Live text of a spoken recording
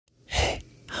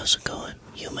how's it going?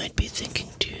 You might be thinking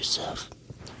to yourself,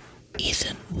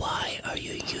 Ethan, why are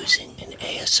you using an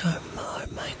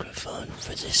ASMR microphone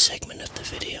for this segment of the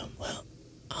video? Well,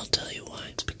 I'll tell you why.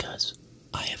 It's because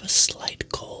I have a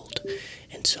slight cold,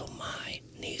 and so my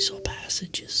nasal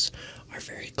passages are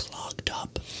very clogged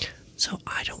up. So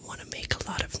I don't want to make a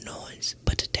lot of noise.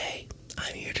 But today,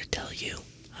 I'm here to tell you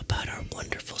about our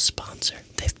wonderful sponsor.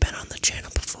 They've been on the channel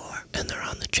before, and they're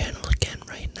on the channel again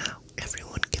right now.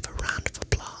 Everyone give a round of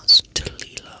applause to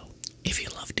Lilo. If you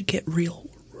love to get real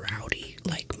rowdy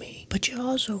like me, but you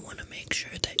also want to make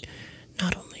sure that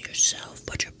not only yourself,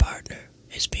 but your partner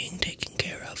is being taken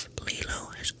care of,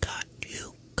 Lilo has got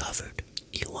you covered.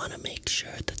 You want to make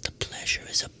sure that the pleasure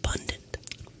is abundant,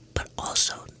 but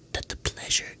also that the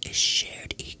pleasure is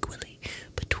shared equally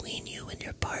between you and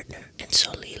your partner. And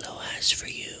so Lilo has for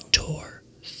you Tor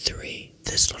 3.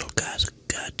 This little guy's a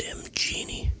goddamn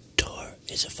genie. Tor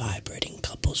is a vibrating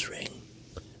couples ring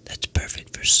that's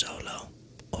perfect for solo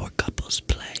or couples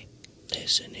play.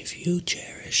 Listen, if you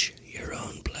cherish your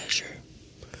own pleasure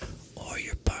or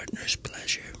your partner's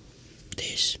pleasure,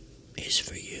 this is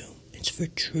for you. It's for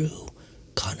true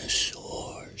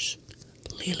connoisseurs.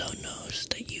 Lilo knows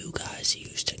that you guys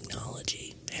use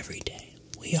technology every day.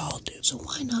 We all do. So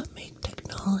why not make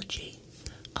technology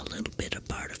a little bit a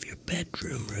part of your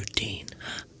bedroom routine,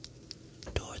 huh?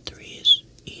 Door 3 is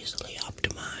easily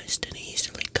optimized and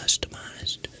easily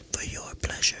customized for your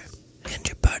pleasure and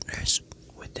your partner's.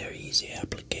 With their easy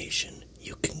application,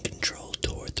 you can control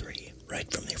Door 3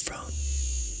 right from your phone.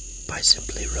 By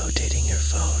simply rotating your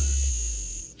phone,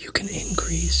 you can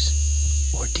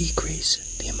increase or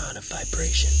decrease the amount of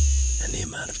vibration and the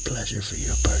amount of pleasure for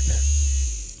your partner.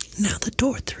 Now, the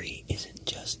Door 3 isn't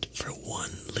just for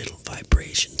one little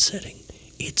vibration setting.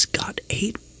 It's got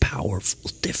 8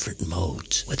 powerful different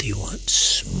modes, whether you want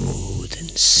smooth and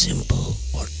simple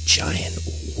or giant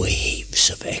waves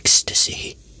of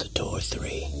ecstasy. The Door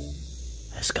 3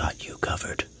 has got you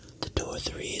covered. The Door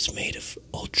 3 is made of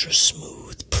ultra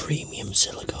smooth premium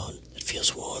silicone that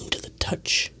feels warm to the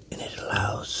touch, and it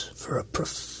allows for a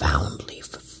profoundly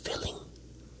fulfilling,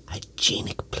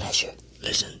 hygienic pleasure.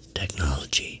 Listen,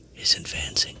 technology is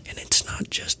advancing, and it's not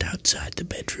just outside the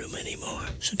bedroom anymore.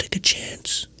 So take a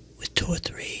chance with Door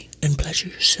 3 and pleasure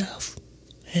yourself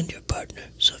and your partner.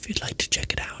 So if you'd like to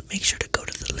check it out, make sure to go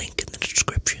to the link in the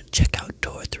description. Check out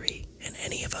Door 3 and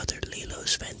any of other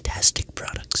Lilo's fantastic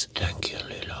products. Thank you,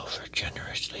 Lilo, for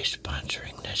generously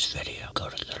sponsoring this video. Go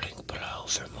to the link below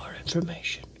for more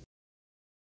information.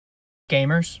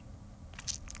 Gamers,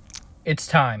 it's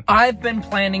time. I've been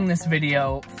planning this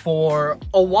video for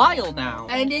a while now.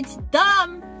 And it's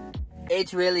dumb.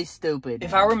 It's really stupid.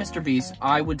 If I were Mr. Beast,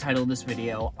 I would title this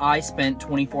video, I spent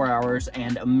 24 hours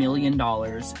and $1 million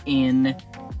in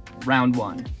round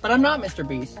 1. But I'm not Mr.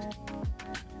 Beast.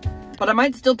 But I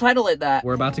might still title it that.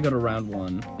 We're about to go to round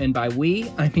 1. And by we,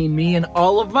 I mean me and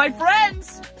all of my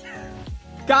friends.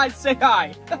 Guys, say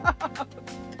hi.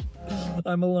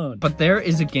 I'm alone. But there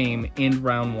is a game in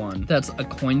round 1 that's a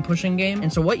coin pushing game.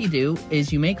 And so what you do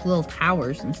is you make little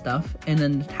towers and stuff, and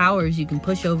then the towers you can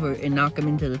push over and knock them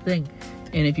into the thing.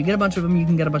 And if you get a bunch of them, you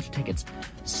can get a bunch of tickets.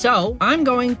 So I'm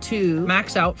going to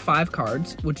max out 5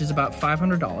 cards, which is about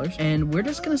 $500, and we're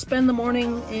just gonna spend the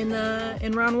morning in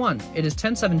round 1. It is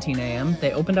 10:17 a.m.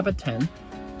 They opened up at 10.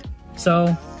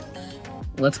 So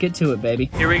let's get to it, baby.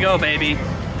 Here we go, baby.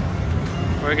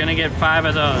 We're gonna get 5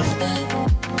 of those.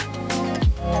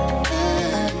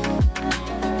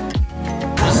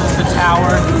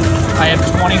 Tower. I have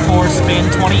 24 spin,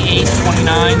 28,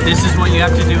 29. This is what you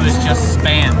have to do is just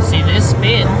spam. See, this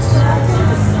spins,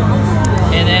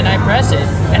 and then I press it,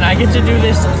 and I get to do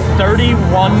this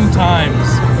 31 times.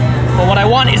 But what I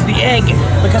want is the egg,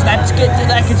 because that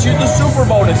gets you the super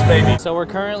bonus, baby. So we're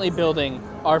currently building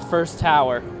our first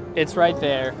tower. It's right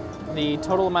there. The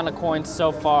total amount of coins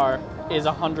so far is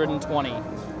 120,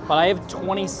 but I have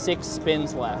 26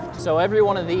 spins left. So every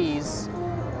one of these,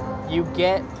 you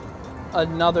get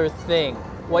another thing.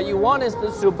 What you want is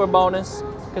the super bonus,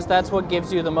 because that's what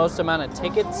gives you the most amount of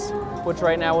tickets, which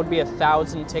right now would be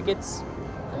 1,000 tickets.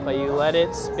 But you let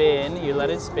it spin,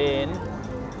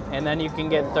 and then you can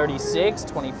get 36,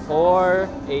 24,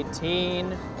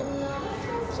 18.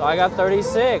 So I got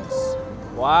 36.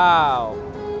 Wow.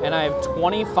 And I have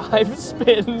 25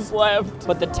 spins left.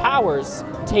 But the towers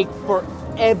take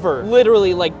forever,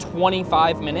 literally like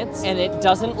 25 minutes, and it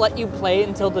doesn't let you play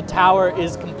until the tower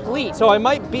is complete. So I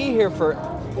might be here for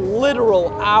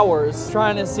literal hours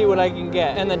trying to see what I can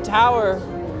get. And the tower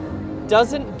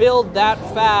doesn't build that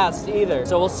fast either.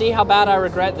 So we'll see how bad I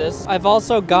regret this. I've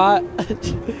also got,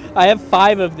 I have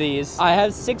 5 of these. I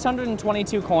have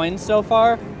 622 coins so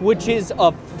far, which is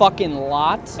a fucking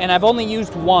lot. And I've only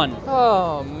used 1.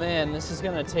 Oh man, this is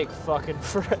gonna take fucking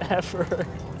forever.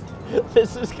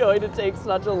 This is going to take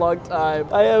such a long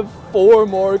time. I have 4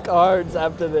 more cards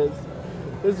after this.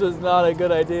 This was not a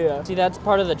good idea. See, that's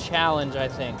part of the challenge, I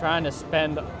think. Trying to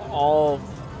spend all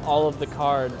of the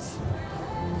cards.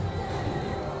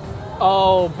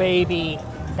 Oh, baby.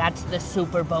 That's the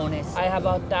super bonus. I have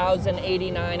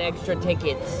 1,089 extra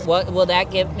tickets. What will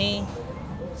that give me?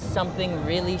 Something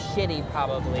really shitty,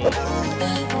 probably.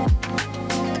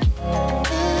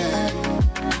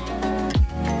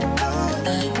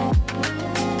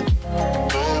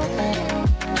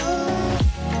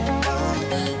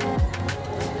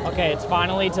 Okay, it's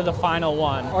finally to the final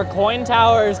one. Our coin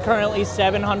tower is currently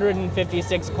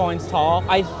 756 coins tall.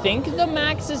 I think the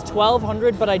max is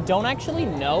 1,200, but I don't actually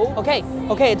know. Okay,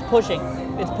 it's pushing.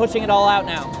 It's pushing it all out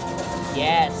now.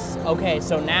 Yes, okay,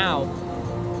 so now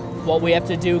what we have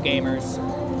to do, gamers,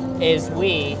 is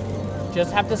we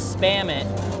just have to spam it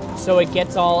so it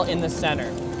gets all in the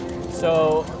center.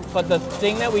 So, but the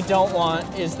thing that we don't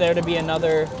want is there to be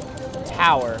another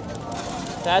tower.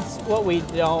 That's what we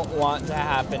don't want to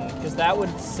happen, because that would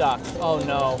suck. Oh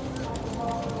no.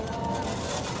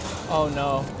 Oh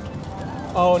no.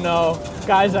 Oh no.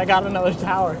 Guys, I got another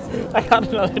tower. I got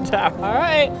another tower. All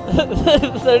right,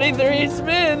 33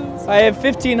 spins. I have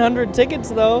 1,500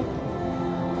 tickets though.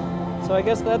 So I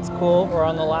guess that's cool. We're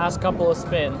on the last couple of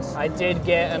spins. I did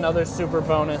get another super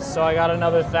bonus, so I got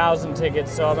another 1,000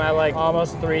 tickets. So I'm at like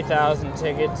almost 3,000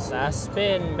 tickets. Last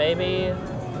spin, baby.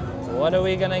 What are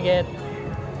we gonna get?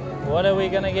 What are we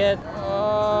gonna get?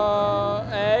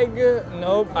 Egg?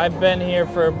 Nope. I've been here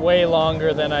for way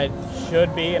longer than I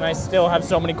should be, and I still have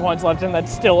so many coins left, and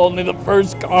that's still only the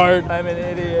first card. I'm an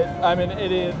idiot. I'm an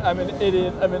idiot. I'm an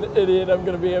idiot. I'm an idiot. I'm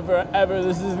gonna be here forever.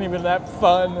 This isn't even that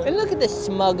fun. And look at the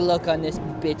smug look on this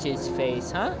bitch's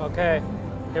face, huh? Okay,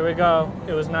 here we go.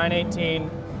 It was 918.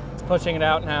 It's pushing it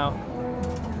out now.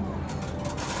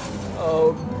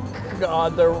 Oh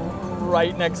God, they're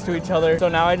right next to each other. So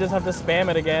now I just have to spam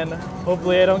it again.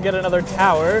 Hopefully I don't get another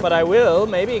tower, but I will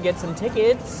maybe get some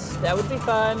tickets. That would be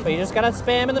fun. But you just gotta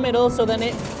spam in the middle so then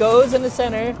it goes in the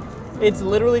center. It's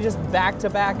literally just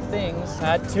back-to-back things.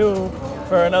 At 2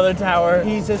 for another tower.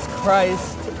 Jesus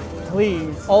Christ,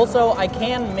 please. Also, I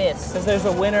can miss, because there's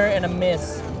a winner and a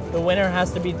miss. The winner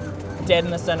has to be dead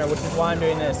in the center, which is why I'm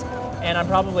doing this. And I'm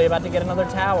probably about to get another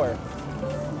tower.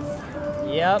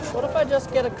 Yep. What if I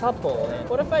just get a couple?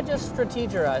 What if I just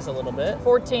strategize a little bit?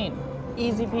 14.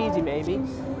 Easy peasy, baby.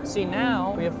 See,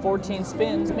 now we have 14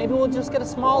 spins. Maybe we'll just get a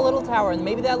small little tower, and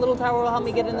maybe that little tower will help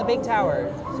me get in the big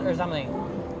tower or something.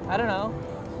 I don't know.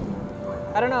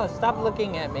 I don't know. Stop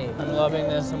looking at me. I'm loving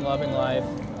this. I'm loving life.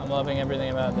 I'm loving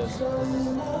everything about this. This is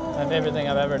my favorite thing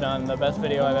I've ever done. The best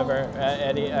video I've ever,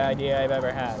 idea I've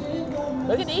ever had.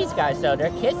 Look at these guys, though.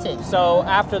 They're kissing. So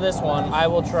after this one, I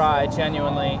will try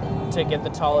genuinely to get the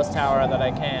tallest tower that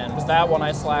I can. Because that one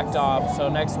I slacked off. So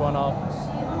next one I'll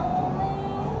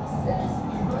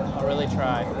really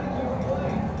try.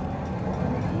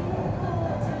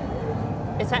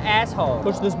 It's an asshole.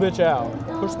 Push this bitch out.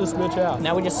 Push this bitch out.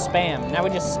 Now we just spam. Now we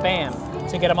just spam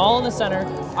to get them all in the center.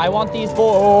 I want these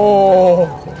boys.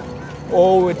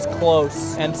 Oh, it's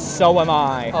close. And so am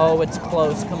I. Oh, it's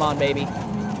close. Come on, baby.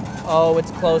 Oh,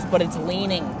 it's close, but it's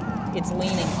leaning. It's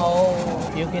leaning. Oh,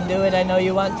 you can do it. I know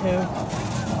you want to.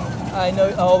 I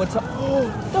know. Oh, it's. The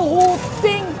whole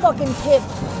thing fucking tipped.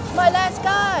 My last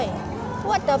guy.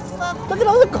 What the fuck? Look at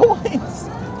all the coins.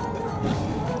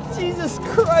 Jesus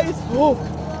Christ.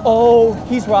 Oh,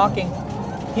 he's rocking.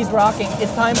 He's rocking.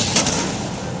 It's time.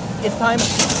 It's time.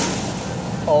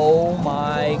 Oh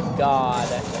my God.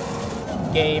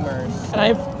 Gamers. And I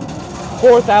have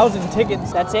 4,000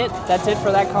 tickets. That's it. That's it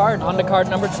for that card. On to card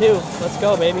number 2. Let's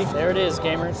go, baby. There it is,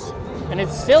 gamers. And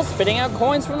it's still spitting out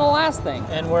coins from the last thing.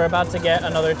 And we're about to get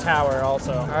another tower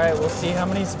also. All right, we'll see how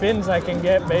many spins I can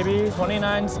get, baby.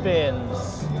 29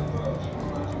 spins.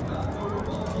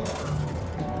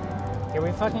 Here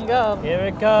we fucking go. Here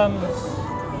it comes.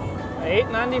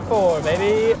 894,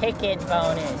 baby. Ticket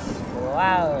bonus.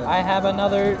 Wow. I have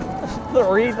another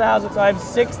 3,000, so I have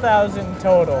 6,000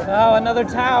 total. Oh, another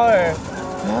tower.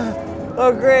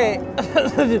 Oh, great.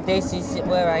 This is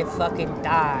where I fucking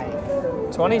die.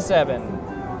 27.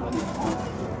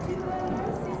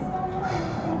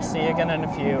 See you again in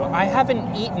a few. I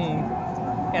haven't eaten,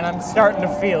 and I'm starting to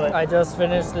feel it. I just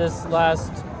finished this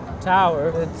last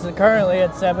tower. It's currently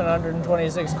at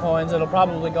 726 coins. It'll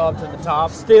probably go up to the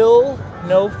top. Still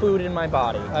no food in my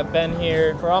body. I've been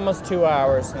here for almost 2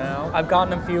 hours now. I've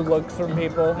gotten a few looks from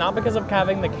people, not because of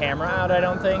having the camera out, I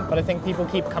don't think, but I think people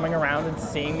keep coming around and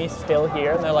seeing me still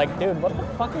here, and they're like, dude, what the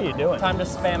fuck are you doing? Time to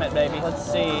spam it, baby. Let's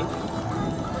see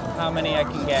how many I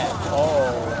can get.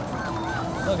 Oh,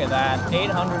 look at that.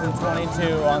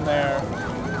 822 on there.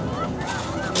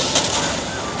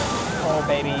 Oh,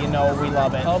 baby, you know we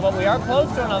love it. Oh, but we are close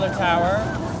to another tower.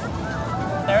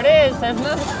 There it is. There's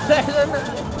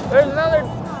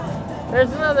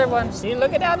another one. See,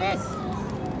 look at all this.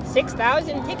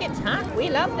 6,000 tickets, huh? We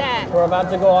love that. We're about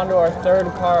to go on to our third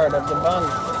card of the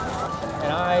bunch.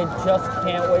 And I just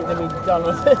can't wait to be done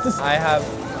with this. I have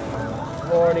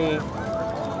 40,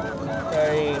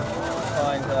 30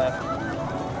 coins left.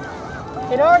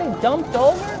 It already dumped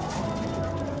over?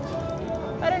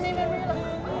 I didn't even realize.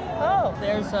 Oh,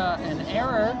 there's an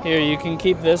error. Here, you can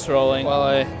keep this rolling while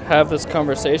I have this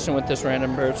conversation with this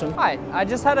random person. Hi, I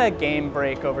just had a game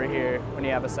break over here when you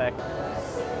have a sec.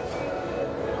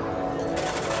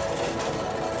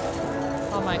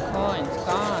 All my coins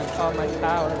gone. Oh, my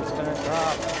tower is gonna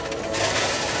drop.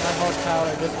 My whole tower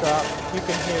just dropped. You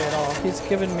can hear it all. He's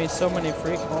given me so many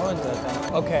free coins, I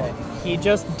think. Okay, he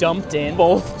just dumped in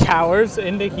both towers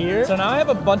into here. So now I have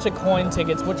a bunch of coin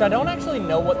tickets, which I don't actually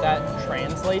know what that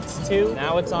translates to.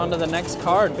 Now it's on to the next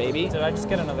card, baby. Did I just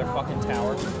get another fucking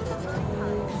tower?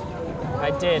 I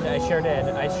did, I sure did.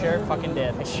 I sure fucking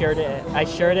did. I sure did. I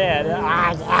sure did.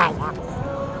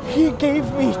 He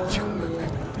gave me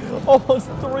almost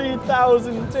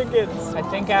 3,000 tickets. I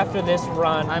think after this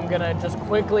run, I'm gonna just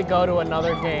quickly go to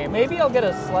another game. Maybe I'll get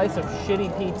a slice of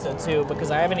shitty pizza too, because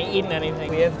I haven't eaten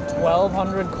anything. We have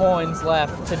 1,200 coins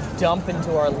left to dump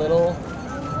into our little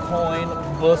coin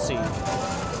bussy.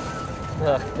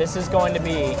 Look, this is going to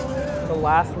be the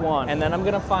last one. And then I'm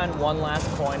gonna find one last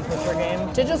coin pusher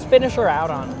game to just finish her out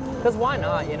on. Because why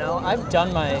not, you know? I've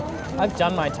done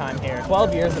my time here.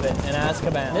 12 years of it in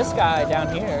Azkaban. This guy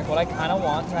down here, what I kind of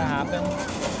want to happen.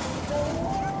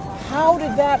 How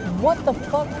did that, what the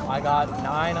fuck? I got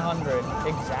 900,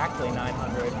 exactly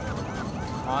 900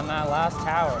 on that last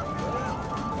tower.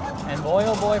 And boy,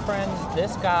 oh boy, friends,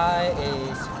 this guy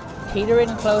is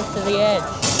Teetering close to the edge.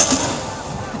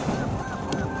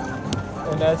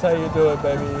 And that's how you do it,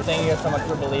 baby. Thank you guys so much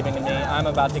for believing in me. I'm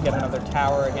about to get another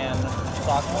tower again.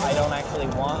 Fuck, I don't actually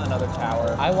want another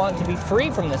tower. I want to be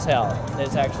free from this hell.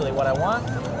 That's actually what I want.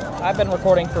 I've been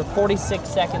recording for 46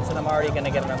 seconds and I'm already gonna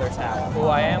get another tower. Ooh,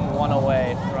 I am one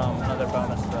away from another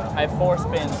bonus though. I have 4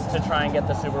 spins to try and get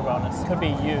the super bonus. Could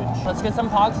be huge. Let's get some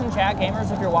pogs in chat, gamers.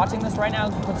 If you're watching this right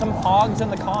now, put some pogs in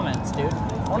the comments, dude.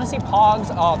 I wanna see pogs.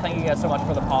 Oh, thank you guys so much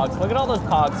for the pogs. Look at all those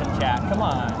pogs in chat, come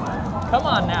on. Come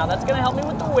on now, that's gonna help me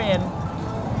with the win.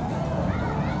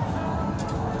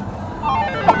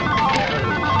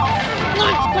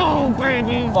 Let's go,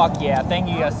 baby! Fuck yeah, thank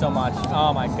you guys so much.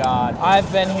 Oh my god.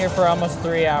 I've been here for almost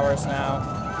 3 hours now.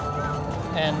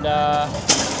 And,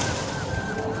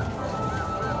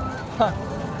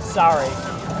 sorry.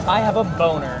 I have a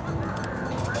boner.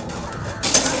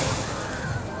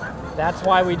 That's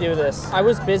why we do this. I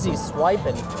was busy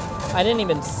swiping. I didn't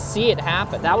even see it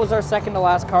happen. That was our second to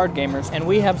last card, gamers. And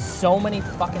we have so many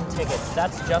fucking tickets.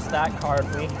 That's just that card.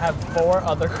 We have 4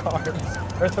 other cards,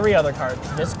 or 3 other cards.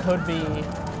 This could be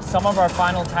some of our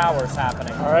final towers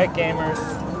happening. All right, gamers.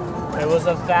 It was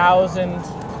 1,000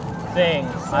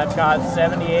 things. I've got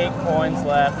 78 coins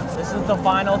left. This is the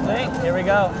final thing. Here we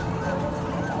go.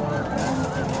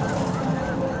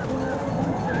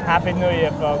 Happy New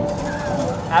Year, folks.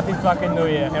 Happy fucking New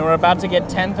Year. And we're about to get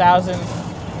 10,000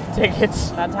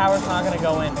 tickets. That tower's not gonna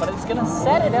go in, but it's gonna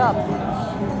set it up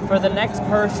for the next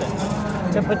person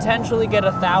to potentially get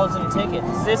 1,000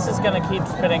 tickets. This is gonna keep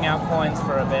spitting out coins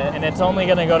for a bit, and it's only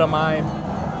gonna go to my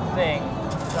thing.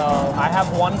 So I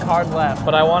have 1 card left,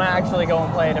 but I wanna actually go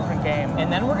and play a different game. And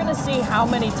then we're gonna see how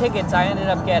many tickets I ended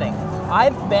up getting.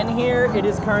 I've been here, it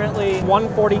is currently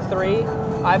 1:43.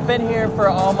 I've been here for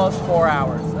almost 4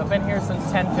 hours. I've been here since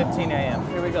 10:15 a.m.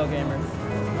 Here we go, gamers.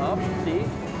 Oh, see?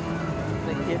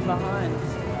 The kid behind.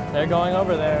 They're going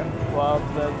over there. Well,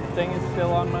 the thing is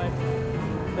still on my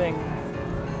thing.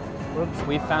 Whoops.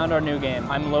 We found our new game.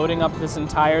 I'm loading up this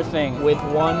entire thing with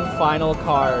 1 final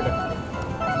card.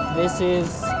 This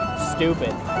is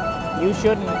stupid. You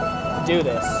shouldn't do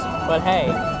this. But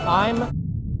hey, I'm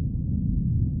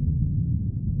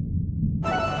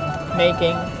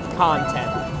making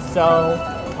content, so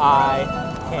I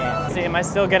can. See, am I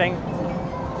still getting,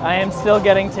 I am still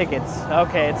getting tickets.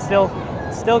 Okay, it's still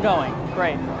going.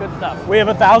 Great, good stuff. We have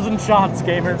 1,000 shots,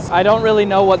 gamers. I don't really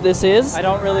know what this is. I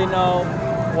don't really know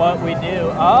what we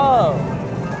do. Oh,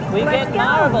 we get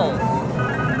marbles.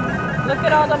 Look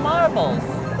at all the marbles.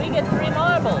 We get 3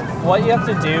 marbles. What you have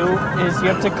to do is you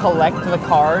have to collect the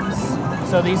cards.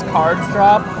 So these cards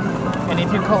drop, and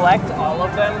if you collect all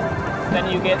of them,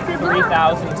 then you get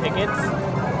 3,000 tickets.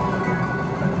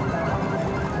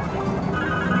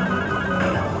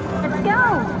 Let's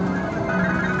go.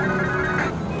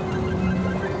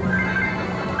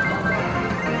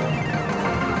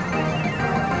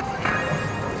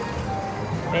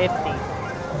 50.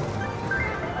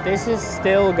 This is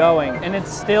still going, and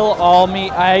it's still all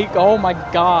me. Oh my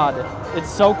God, it's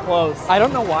so close. I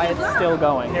don't know why it's still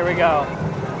going. Here we go.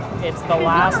 It's the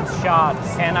last shot.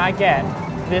 Can I get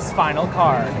this final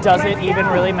card? Does it even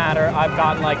really matter? I've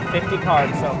gotten like 50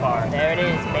 cards so far. There it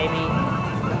is, baby.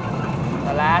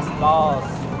 The last balls.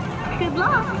 Good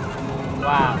luck.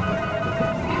 Wow.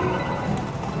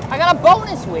 I got a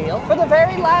bonus wheel for the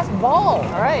very last ball.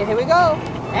 All right, here we go.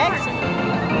 Action.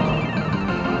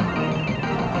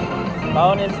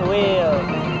 Bonus wheel.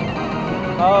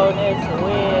 Bonus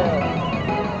wheel.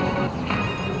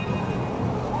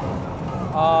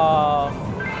 Oh,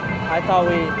 I thought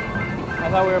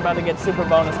we were about to get super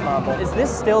bonus marble. Is this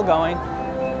still going?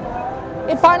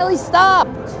 It finally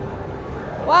stopped.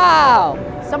 Wow.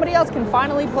 Somebody else can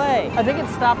finally play. I think it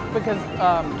stopped because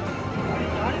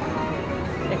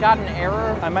it got an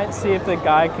error. I might see if the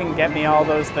guy can get me all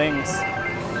those things.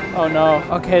 Oh no.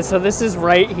 Okay, so this is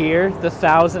right here, the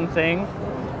 1,000 thing,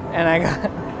 and I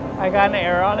got an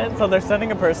error on it, so they're sending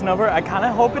a person over. I kind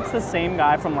of hope it's the same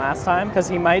guy from last time, because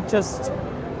he might just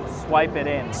swipe it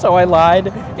in. So I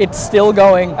lied. It's still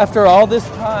going after all this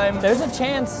time. There's a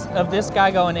chance of this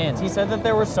guy going in. He said that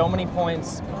there were so many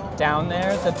points down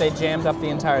there that they jammed up the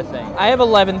entire thing. I have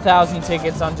 11,000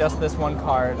 tickets on just this one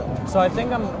card, so I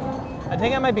think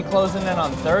I might be closing in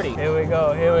on 30. Here we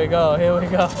go. Here we go. Here we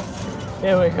go.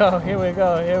 Here we go, here we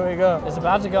go, here we go. It's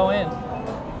about to go in.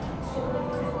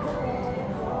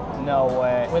 No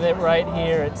way. With it right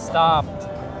here, it stopped.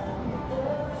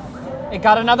 It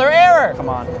got another error. Come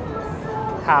on.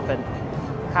 Happen.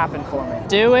 Happen for me.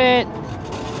 Do it.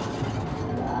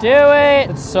 Do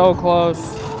it. It's so close.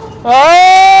 Oh!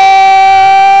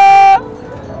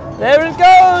 There it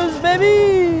goes,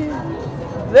 baby.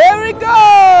 There it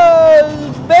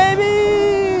goes, baby.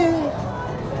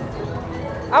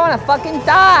 I want to fucking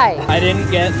die. I didn't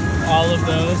get all of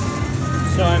those,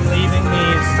 so I'm leaving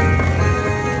these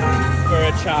for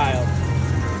a child.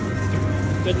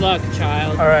 Good luck,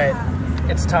 child. All right,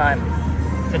 it's time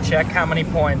to check how many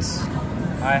points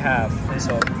I have. Please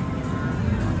hold.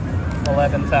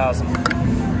 11,000,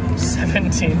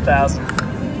 17,000,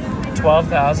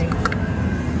 12,000,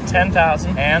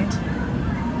 10,000, and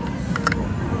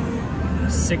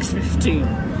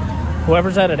 615.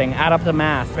 Whoever's editing, add up the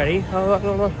math. Ready?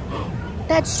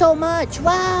 That's so much.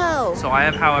 Wow. So I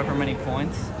have however many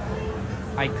points.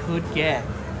 I could get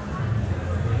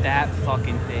that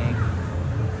fucking thing.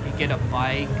 You get a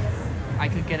bike. I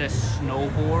could get a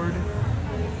snowboard.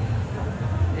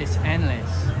 It's endless.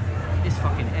 It's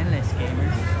fucking endless,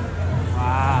 gamers.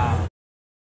 Wow.